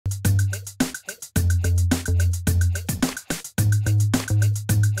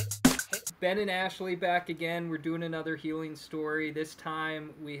Ben and Ashley back again. We're doing another healing story. This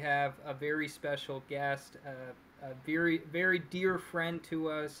time we have a very special guest, a very, very dear friend to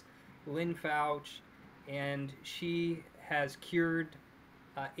us, Lynn Fouch, and she has cured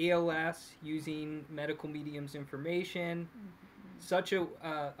ALS using medical mediums information. Such a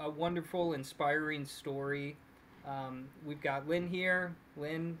wonderful, inspiring story. We've got Lynn here.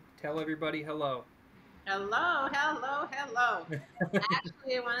 Lynn, tell everybody hello. Hello, hello, hello.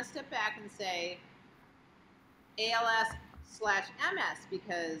 Actually, I want to step back and say ALS/MS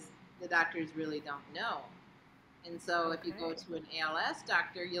because the doctors really don't know. And so if you go Okay. to an ALS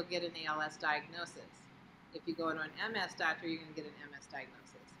doctor, you'll get an ALS diagnosis. If you go to an MS doctor, you're going to get an MS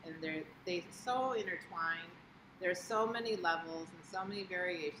diagnosis. And they so intertwine. There's so many levels and so many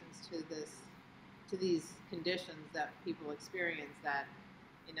variations to these conditions that people experience that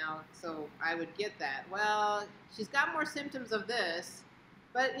so I would get that. Well, she's got more symptoms of this,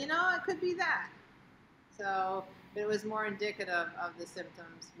 but it could be that. So it was more indicative of the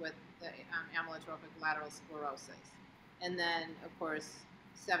symptoms with the amyotrophic lateral sclerosis. And then, of course,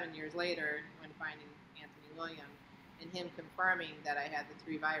 7 years later, when finding Anthony William and him confirming that I had the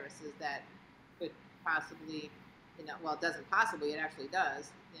three viruses that could possibly, well, it doesn't possibly, it actually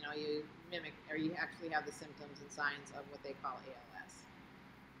does. You mimic or you actually have the symptoms and signs of what they call ALS.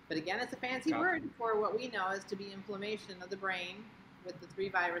 But again, it's a fancy Gotcha. word for what we know is to be inflammation of the brain with the three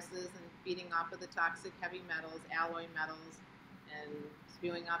viruses and feeding off of the toxic heavy metals, alloy metals, and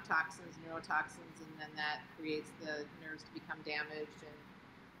spewing off toxins, neurotoxins, and then that creates the nerves to become damaged.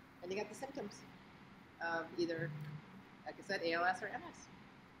 And you get the symptoms of either, like I said, ALS or MS.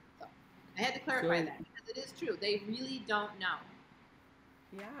 So I had to clarify So that because it is true. They really don't know.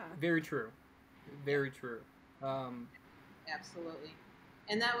 Yeah. very true, Yeah, very true. Um, absolutely.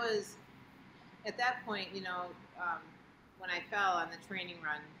 And that was at that point, when I fell on the training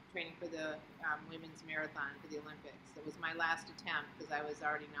run, training for the women's marathon for the Olympics, it was my last attempt because I was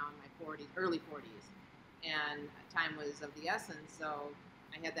already now in my 40s, early 40s, and time was of the essence. So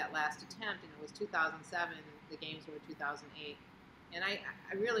I had that last attempt, and it was 2007. The games were 2008, and I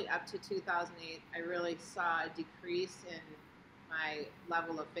really up to 2008, I really saw a decrease in my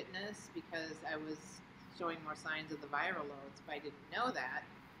level of fitness because I was showing more signs of the viral loads, but I didn't know that.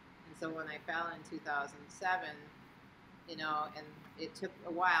 And so when I fell in 2007, and it took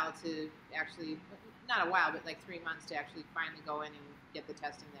a while to actually, not a while, but like 3 months to actually finally go in and get the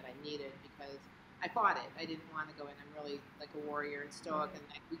testing that I needed because I fought it. I didn't want to go in. I'm really like a warrior and stoic, and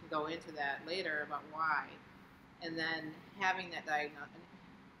we can go into that later about why. And then having that diagnosis,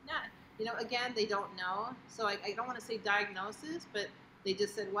 not, again, they don't know. So I don't want to say diagnosis, but they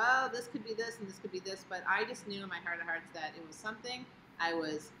just said, well, this could be this and this could be this. But I just knew in my heart of hearts that it was something. I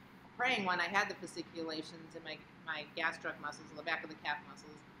was praying when I had the fasciculations in my gastroc muscles, the back of the calf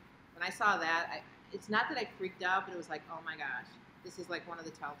muscles. When I saw that, it's not that I freaked out, but it was like, oh my gosh, this is like one of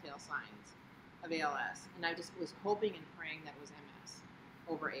the telltale signs of ALS. And I just was hoping and praying that it was MS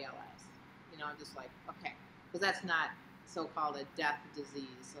over ALS. I'm just like, okay, because that's not so-called a death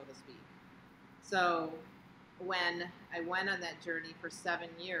disease, so to speak. So when I went on that journey for 7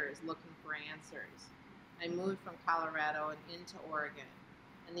 years looking for answers, I moved from Colorado and into Oregon.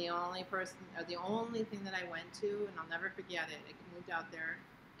 And the only person, or the only thing that I went to, and I'll never forget it, I moved out there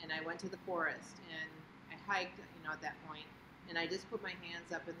and I went to the forest and I hiked, at that point, and I just put my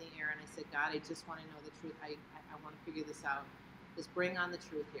hands up in the air and I said, God, I just want to know the truth. I want to figure this out. Just bring on the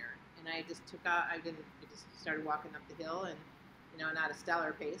truth here. And I just took out, I just started walking up the hill and, not a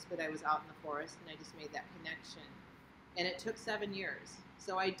stellar pace, but I was out in the forest and I just made that connection. And it took 7 years.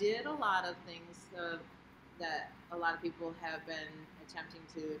 So I did a lot of things that a lot of people have been attempting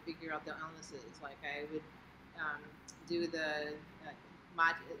to figure out their illnesses. Like I would do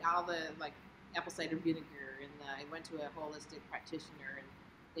all the like apple cider vinegar, and I went to a holistic practitioner, and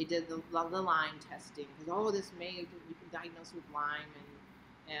they did the Lyme testing because this may you can diagnose with Lyme,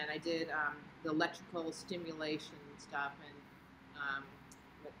 and I did the electrical stimulation stuff, and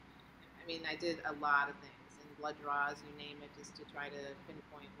I mean I did a lot of things and blood draws, you name it, just to try to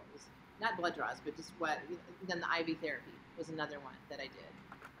pinpoint what was not blood draws, but just what. Then the IV therapy was another one that I did,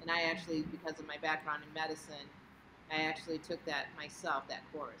 and I actually, because of my background in medicine, I actually took that myself, that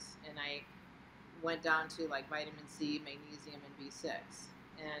course, and I went down to like vitamin C, magnesium, and B6,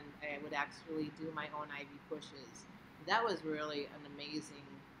 and I would actually do my own IV pushes. That was really an amazing.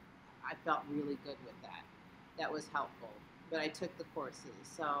 I felt really good with that. That was helpful, but I took the courses.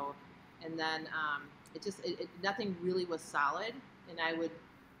 So, and then nothing really was solid, and I would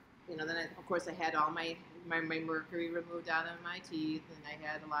then of course I had all my mercury removed out of my teeth, and I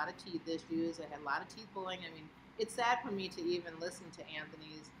had a lot of teeth issues. I had a lot of teeth pulling. I mean, it's sad for me to even listen to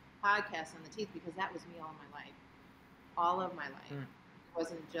Anthony's podcasts on the teeth because that was me all of my life. It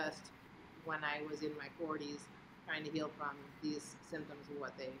wasn't just when I was in my 40s trying to heal from these symptoms of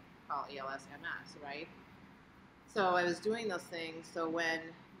what they call ALS, MS, right? So I was doing those things. So when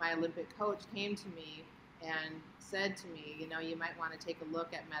my Olympic coach came to me and said to me, you know, you might want to take a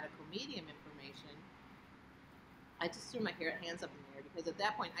look at medical medium information, I just threw my hands up in the air because at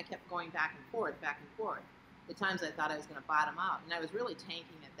that point I kept going back and forth. The times I thought I was going to bottom out, and I was really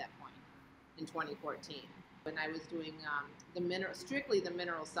tanking at that point in 2014. When I was doing strictly the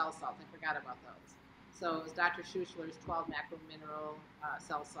mineral cell salts, I forgot about those. So it was Dr. Schuchler's 12 macro mineral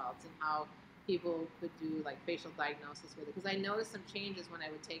cell salts and how people could do like facial diagnosis with it. Because I noticed some changes when I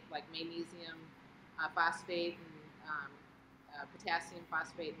would take like magnesium phosphate and potassium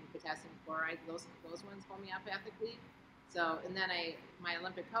phosphate and potassium chloride, those ones homeopathically. So, and then my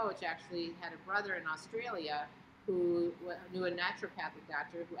Olympic coach actually had a brother in Australia who knew a naturopathic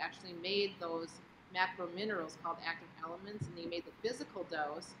doctor who actually made those macro minerals called active elements, and he made the physical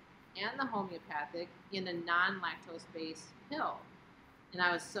dose and the homeopathic in a non-lactose based pill. And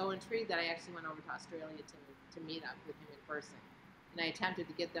I was so intrigued that I actually went over to Australia to meet up with him in person. And I attempted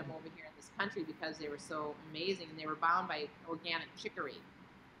to get them over here in this country because they were so amazing, and they were bound by organic chicory.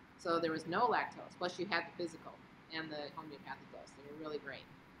 So there was no lactose, plus you had the physical and the homeopathic dose. They were really great.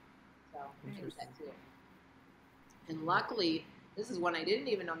 So I did that too. And luckily, this is when I didn't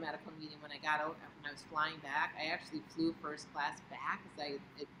even know medical medium. When I got out, when I was flying back, I actually flew first class back because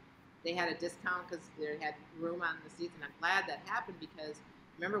they had a discount because they had room on the seats, and I'm glad that happened because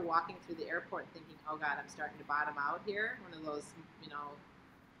I remember walking through the airport thinking, oh God, I'm starting to bottom out here. One of those,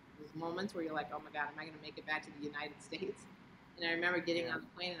 those moments where you're like, oh my God, am I going to make it back to the United States? And I remember getting on the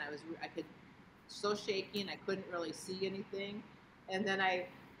plane, and I could so shaky, and I couldn't really see anything. And then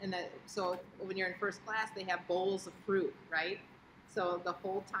so when you're in first class, they have bowls of fruit, right? So the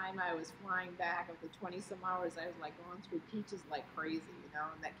whole time I was flying back of the 20-some hours, I was like going through peaches like crazy,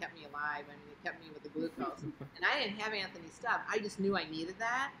 and that kept me alive. I mean, it kept me with the glucose. And I didn't have Anthony's stuff. I just knew I needed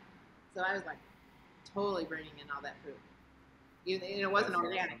that. So I was like totally bringing in all that fruit. It wasn't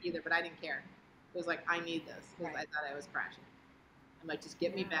organic either, but I didn't care. It was like, I need this because I thought I was crashing. I'm like, just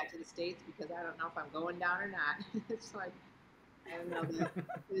get me back to the States because I don't know if I'm going down or not. It's like, I don't know,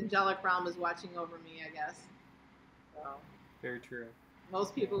 the angelic realm is watching over me, I guess. So. Very true.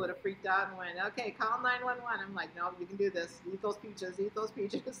 Most people would have freaked out and went, okay, call 911. I'm like, no, you can do this. Eat those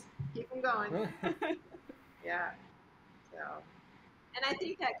peaches. Keep them going. Yeah. So, and I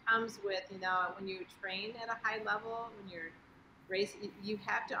think that comes with, when you train at a high level, when you're racing, you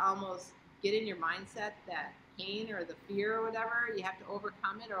have to almost get in your mindset that pain or the fear or whatever, you have to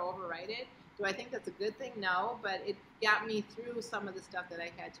overcome it or override it. Do I think that's a good thing? No, but it got me through some of the stuff that I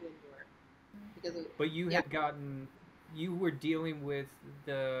had to endure. But you had gotten... You were dealing with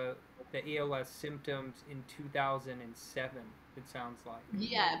the ALS symptoms in 2007, it sounds like.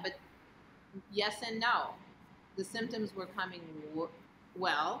 Yeah, but yes and no. The symptoms were coming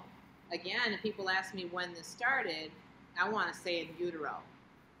well. Again, if people ask me when this started, I want to say in utero.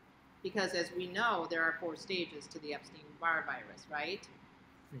 Because as we know, there are 4 stages to the Epstein-Barr virus, right?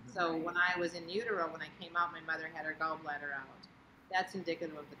 Mm-hmm. So when I was in utero, when I came out, my mother had her gallbladder out. That's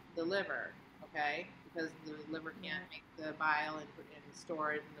indicative of the liver, okay? Because the liver can't make the bile and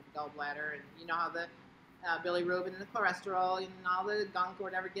store it in the gallbladder. And you know how the bilirubin and the cholesterol and all the gunk or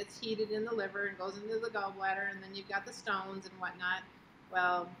whatever gets heated in the liver and goes into the gallbladder, and then you've got the stones and whatnot.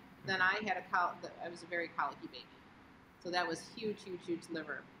 Well, then I was a very colicky baby. So that was huge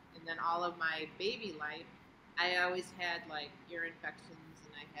liver. And then all of my baby life, I always had like ear infections,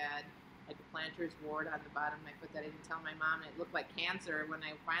 and I had like a plantar's wart on the bottom of my foot that I didn't tell my mom. It looked like cancer when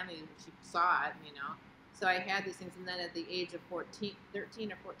she saw it, So I had these things, and then at the age of 13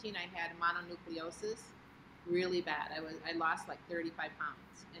 or 14, I had mononucleosis, really bad. I lost like 35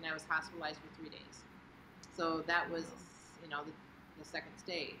 pounds, and I was hospitalized for 3 days. So that was, the second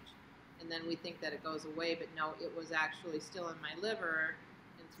stage. And then we think that it goes away, but no, it was actually still in my liver,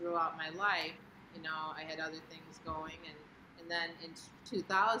 and throughout my life, I had other things going, and then in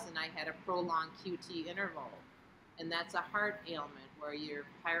 2000, I had a prolonged QT interval, and that's a heart ailment where your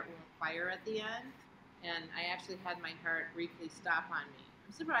heart won't fire at the end, and I actually had my heart briefly stop on me.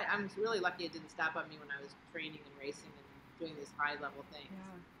 I'm surprised. I'm really lucky it didn't stop on me when I was training and racing and doing these high-level things.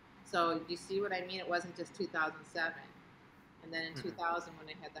 Yeah. So you see what I mean? It wasn't just 2007. And then in 2000 when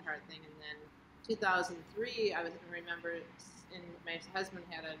I had the heart thing, and then 2003, I remember my husband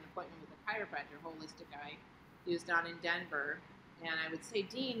had an appointment with a chiropractor, holistic guy. He was down in Denver, and I would say,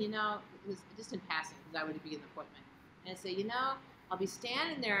 Dean, it was just in passing because I would be in the appointment. And I'd say, I'll be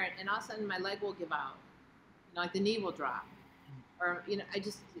standing there, and all of a sudden my leg will give out, like the knee will drop. or I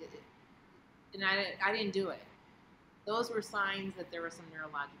didn't do it. Those were signs that there were some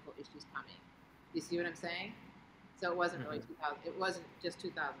neurological issues coming. You see what I'm saying? So it wasn't really 2000. It wasn't just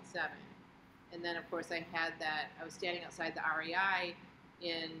 2007. And then of course I was standing outside the REI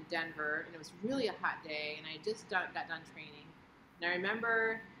in Denver, and it was really a hot day, and I just got done training. And I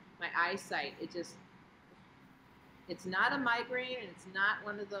remember my eyesight. It's not a migraine, and it's not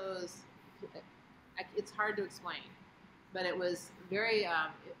one of those. It's hard to explain, but it was very.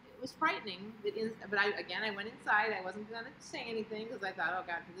 It was frightening. But I went inside. I wasn't going to say anything because I thought, oh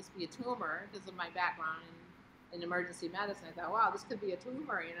God, could this be a tumor? Because of my background in emergency medicine, I thought, wow, this could be a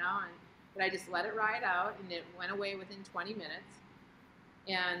tumor, but I just let it ride out, and it went away within 20 minutes.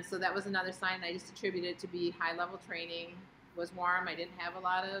 And so that was another sign. I just attributed it to be high-level training. It was warm. I didn't have a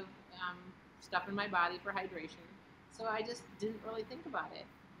lot of stuff in my body for hydration. So I just didn't really think about it.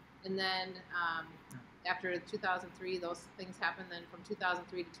 And then after 2003, those things happened. Then from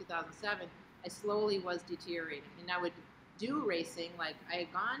 2003 to 2007, I slowly was deteriorating. And I would do racing. Like I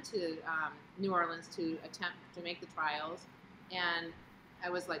had gone to New Orleans to attempt to make the trials. And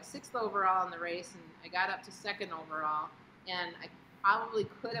I was like 6th overall in the race. And I got up to 2nd overall. And I probably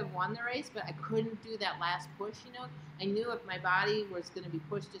could have won the race, but I couldn't do that last push, I knew if my body was going to be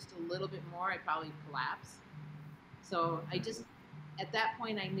pushed just a little bit more, I'd probably collapse. So at that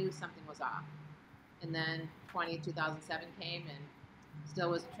point, I knew something was off. And then 2007 came, and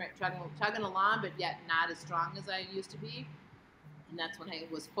still was chugging along, but yet not as strong as I used to be. And that's when I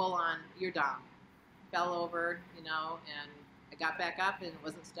was full on, you're down. Fell over, and I got back up, and it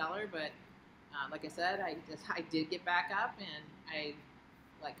wasn't stellar, but like I said, I did get back up, and I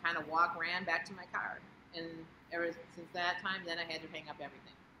kind of ran back to my car. And ever since that time, then I had to hang up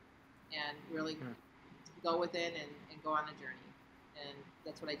everything and really go within and go on a journey. And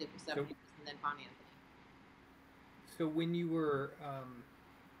that's what I did for 7 years, and then found Anthony. So when you were,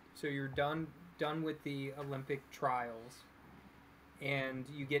 so you're done with the Olympic trials, and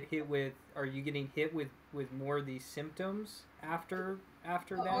you get hit with, are you getting hit with more of these symptoms after that?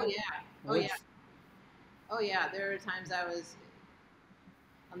 Oh yeah. Oh yeah. There are times I'll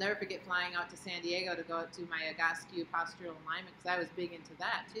never forget flying out to San Diego to go to my Egoscue postural alignment, because I was big into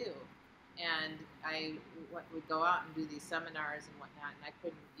that too. And I would go out and do these seminars and whatnot, and I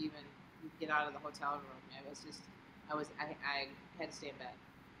couldn't even get out of the hotel room. I had to stay in bed.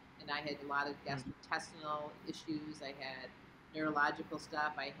 And I had a lot of gastrointestinal issues. I had neurological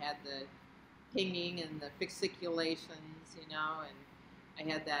stuff. I had the pinging and the fasciculations, and I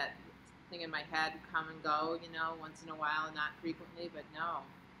had that thing in my head come and go, once in a while, and not frequently, but no,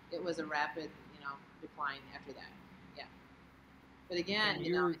 it was a rapid, decline after that. Yeah. But again,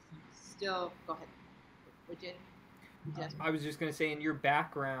 still, go ahead. Would you? I was just going to say, in your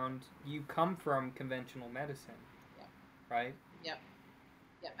background, you come from conventional medicine, right? Yep.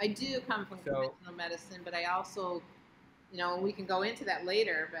 I do come from conventional medicine, but I also, we can go into that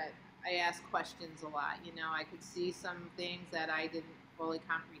later, but I ask questions a lot. I could see some things that I didn't fully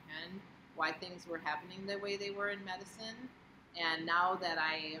comprehend, why things were happening the way they were in medicine. And now that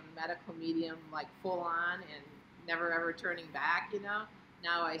I am medical medium, like full on and never ever turning back,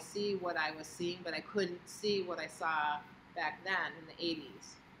 now I see what I was seeing, but I couldn't see what I saw back then in the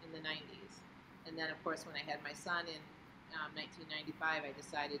 80s, in the 90s. And then, of course, when I had my son in 1995, I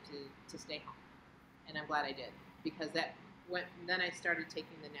decided to stay home. And I'm glad I did, because then I started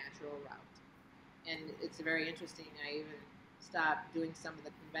taking the natural route. And it's very interesting. I even stopped doing some of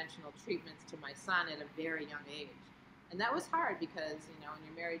the conventional treatments to my son at a very young age. And that was hard because, when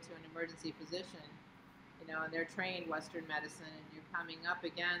you're married to an emergency physician, and they're trained Western medicine, and you're coming up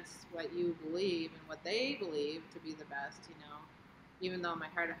against what you believe and what they believe to be the best, even though in my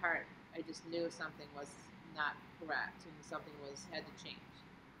heart of heart, I just knew something was not correct and something had to change.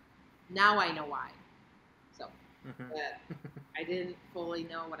 Now I know why. So, but I didn't fully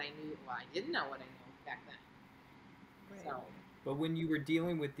know what I knew. Well, I didn't know what I knew back then. Right. So. But when you were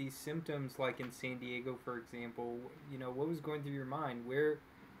dealing with these symptoms, like in San Diego, for example, what was going through your mind? Where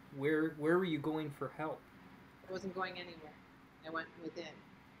were you going for help? I wasn't going anywhere. I went within.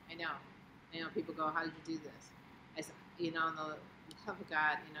 I know people go, how did you do this? I said, in the love of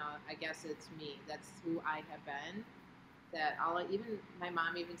God, I guess it's me. That's who I have been. That even my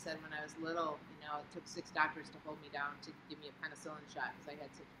mom even said when I was little, it took 6 doctors to hold me down to give me a penicillin shot because I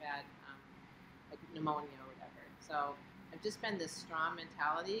had such bad like pneumonia or whatever. So I've just been this strong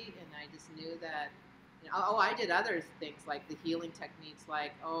mentality, and I just knew that, I did other things like the healing techniques,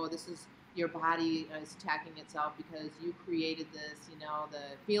 like, this is your body is attacking itself because you created this,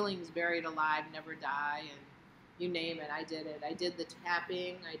 the feelings buried alive never die, and you name it, I did it. I did the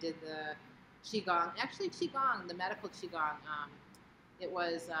tapping, I did the Qigong, actually Qigong, the medical Qigong, It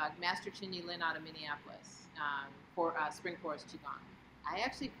was Master Chinny Lynn out of Minneapolis for Spring Forest Qigong. I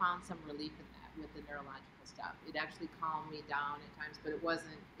actually found some relief in that with the neurological stuff. It actually calmed me down at times, but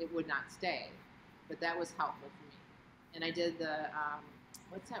it would not stay. But that was helpful for me. And I did the,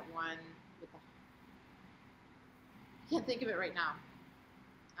 what's that one with the, I can't think of it right now.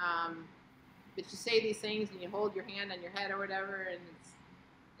 But you say these things and you hold your hand on your head or whatever,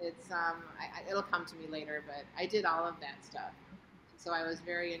 and it'll come to me later, but I did all of that stuff. So I was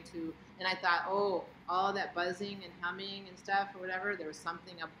very into, and I thought, oh, all that buzzing and humming and stuff or whatever, there was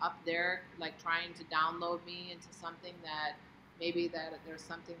something up there, like trying to download me into something that maybe that there's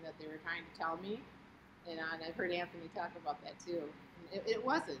something that they were trying to tell me. And I've heard Anthony talk about that too. It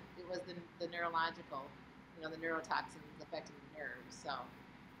wasn't. It was the neurological, the neurotoxins affecting the nerves. So,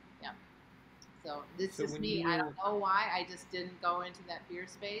 yeah. So this is me. I don't know why. I just didn't go into that fear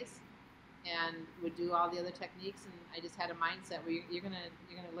space and would do all the other techniques, and I just had a mindset where you're gonna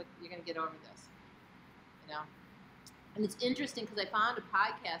get over this, And it's interesting because I found a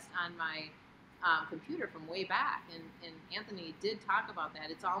podcast on my computer from way back, and Anthony did talk about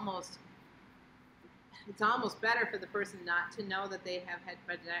that. It's almost better for the person not to know that they have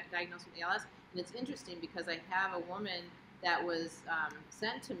been diagnosed with ALS. And it's interesting because I have a woman that was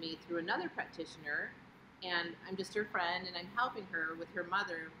sent to me through another practitioner, and I'm just her friend, and I'm helping her with her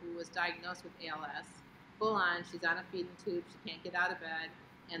mother who was diagnosed with ALS. Full on, she's on a feeding tube, she can't get out of bed,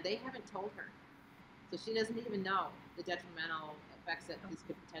 and they haven't told her. So she doesn't even know the detrimental effects that this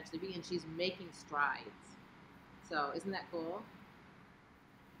could potentially be, and she's making strides. So isn't that cool?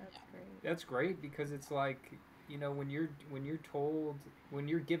 That's great. That's great because it's like, when you're told, when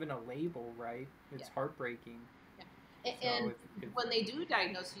you're given a label, right? It's heartbreaking. Yeah. And when they do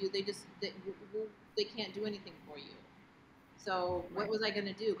diagnose you, they can't do anything for you. So what was I going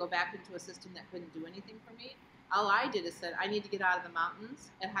to do? Go back into a system that couldn't do anything for me? All I did is said I need to get out of the mountains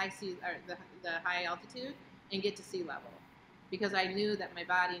at the high altitude and get to sea level, because I knew that my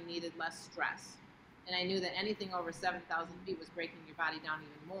body needed less stress. And I knew that anything over 7,000 feet was breaking your body down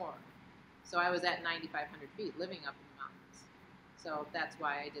even more. So I was at 9,500 feet living up in the mountains. So that's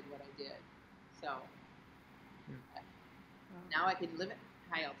why I did what I did. So now I can live at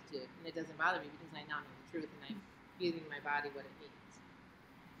high altitude, and it doesn't bother me because I now know the truth, and I'm feeding my body what it needs.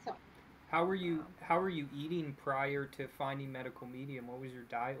 So how were you eating prior to finding medical medium? What was your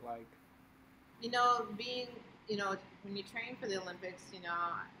diet like? When you train for the Olympics,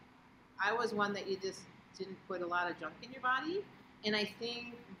 I was one that you just didn't put a lot of junk in your body. And I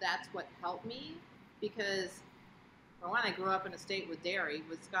think that's what helped me, because for one, I grew up in a state with dairy,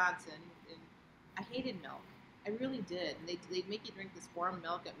 Wisconsin, and I hated milk. I really did. And they'd make you drink this warm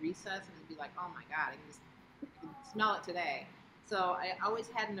milk at recess, and it'd be like, oh my God, I can smell it today. So I always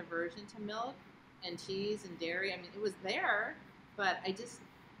had an aversion to milk and cheese and dairy. I mean, it was there, but and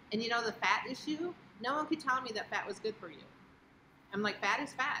the fat issue, no one could tell me that fat was good for you. I'm like, fat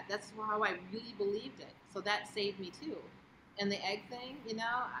is fat. That's how I really believed it. So that saved me too. And the egg thing,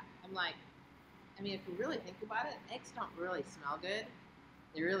 I'm like, if you really think about it, eggs don't really smell good.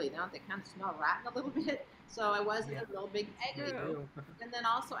 They really don't. They kind of smell rotten a little bit. So I wasn't a real big egg eater. And then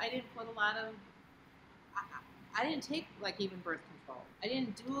also, I didn't put a lot of, I didn't take even birth control. I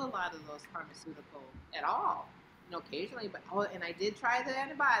didn't do a lot of those pharmaceutical at all. Occasionally, but and I did try the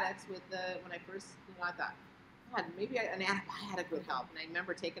antibiotics when I first, I thought, God, maybe an antibiotic would help. And I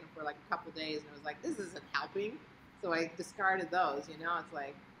remember taking them for a couple days, and I was like, this isn't helping. So I discarded those. It's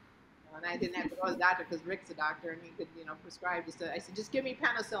like, and I didn't have to go to the doctor because Rick's a doctor, and he could, prescribe. I said, just give me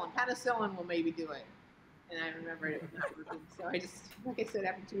penicillin. Penicillin will maybe do it. And I remember it was not working. So I just, like I said,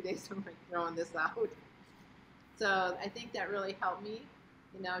 after 2 days, I'm like throwing this out. So I think that really helped me,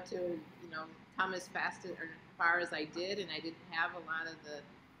 to come as far as I did, and I didn't have a lot of the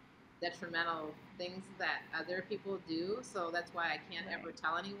detrimental things that other people do. So that's why I can't ever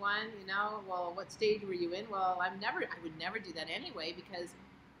tell anyone, well, what stage were you in? Well, I would never do that anyway, because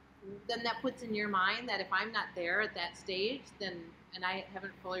then that puts in your mind that if I'm not there at that stage, then, and I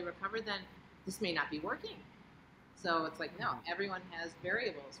haven't fully recovered, then this may not be working. So it's like, no, everyone has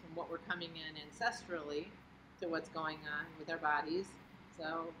variables from what we're coming in ancestrally to what's going on with our bodies.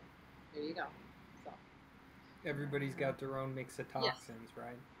 So there you go. So everybody's got their own mix of toxins,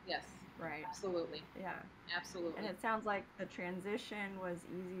 right? Yes. Right. Absolutely. Yeah. Absolutely. And it sounds like the transition was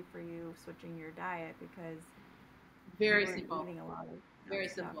easy for you switching your diet, because very you weren't simple. Eating a lot of very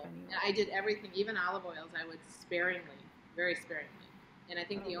simple. Anyway. I did everything, even olive oils. I would sparingly, very sparingly. And I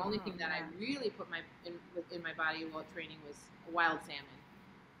think the only thing that I really put in my body while training was wild salmon.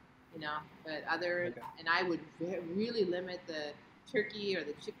 But and I would really limit the turkey or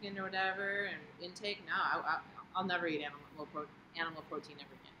the chicken or whatever and intake, no, I'll never eat animal protein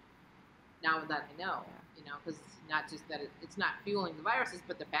ever again. Now that I know, because not just that it's not fueling the viruses,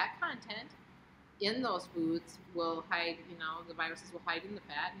 but the fat content in those foods will hide, the viruses will hide in the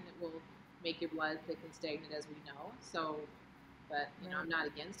fat and it will make your blood thick and stagnant, as we know. So, but, I'm not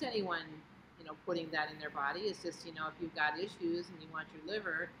against anyone, putting that in their body. It's just, if you've got issues and you want your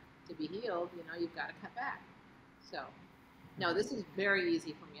liver to be healed, you've got to cut back. So, no, this is very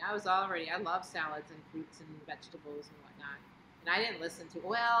easy for me. I love salads and fruits and vegetables and whatnot. And I didn't listen to,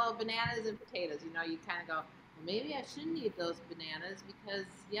 bananas and potatoes. You kind of go, well, maybe I shouldn't eat those bananas because,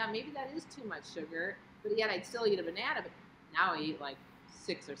 maybe that is too much sugar. But yet I'd still eat a banana. But now I eat like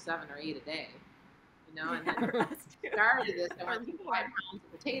 6 or 7 or 8 a day. And then started this, I went through 5 pounds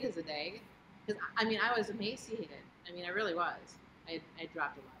of potatoes a day. Because, I was emaciated. I really was. I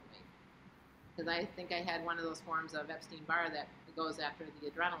dropped a lot of weight. Because I think I had one of those forms of Epstein-Barr that goes after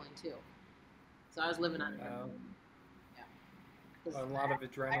the adrenaline, too. So I was living on adrenaline. A lot of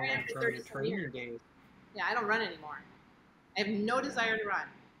adrenaline from your training days. Yeah, I don't run anymore. I have no desire to run.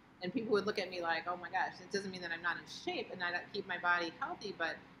 And people would look at me like, oh my gosh, it doesn't mean that I'm not in shape and I keep my body healthy,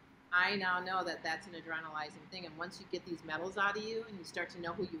 but I now know that that's an adrenalizing thing. And once you get these metals out of you and you start to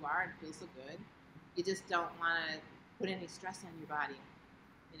know who you are and feel so good, you just don't want to put any stress on your body.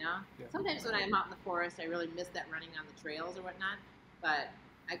 Yeah. Sometimes when I'm out in the forest, I really miss that running on the trails or whatnot. But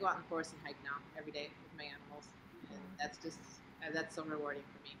I go out in the forest and hike now every day with my animals. And that's so rewarding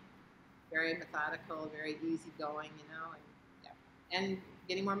for me. Very methodical, very easygoing, and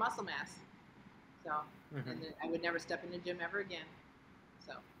getting more muscle mass. So, and I would never step in the gym ever again.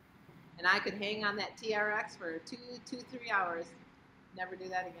 So, and I could hang on that TRX for 3 hours. Never do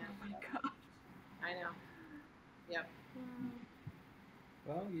that again. Oh my gosh. I know. Yep.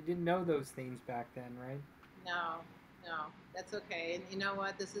 Well, you didn't know those things back then, right? No, that's okay. And you know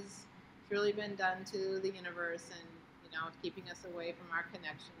what? This has truly been done to the universe and, keeping us away from our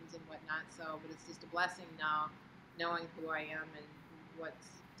connections and whatnot. So, but it's just a blessing now, knowing who I am and what's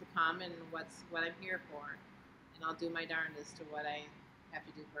to come and what I'm here for. And I'll do my darndest to what I have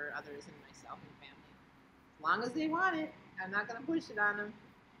to do for others and myself and family. As long as they want it. I'm not going to push it on them.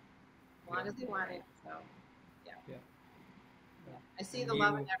 As long as they want it. So, yeah. I see the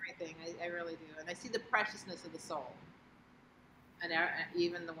love in everything. I really do. And I see the preciousness of the soul. And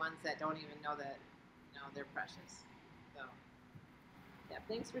even the ones that don't even know that, they're precious. So,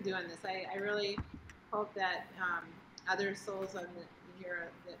 thanks for doing this. I really hope that other souls on here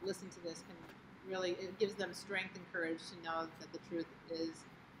that listen to this can really, it gives them strength and courage to know that the truth is,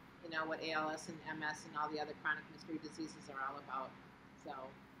 what ALS and MS and all the other chronic mystery diseases are all about. So,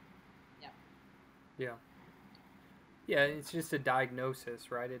 Yeah, it's just a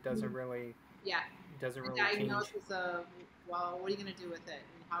diagnosis, right? It doesn't really. Yeah. It doesn't really diagnosis change. of, well, what are you going to do with it,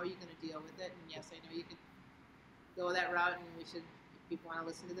 and how are you going to deal with it? And yes, I know you could go that route, and we should. If people want to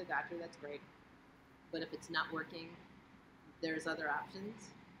listen to the doctor, that's great. But if it's not working, there's other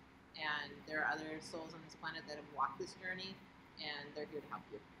options, and there are other souls on this planet that have walked this journey, and they're here to help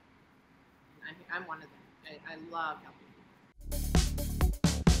you. And I'm one of them. I love helping people.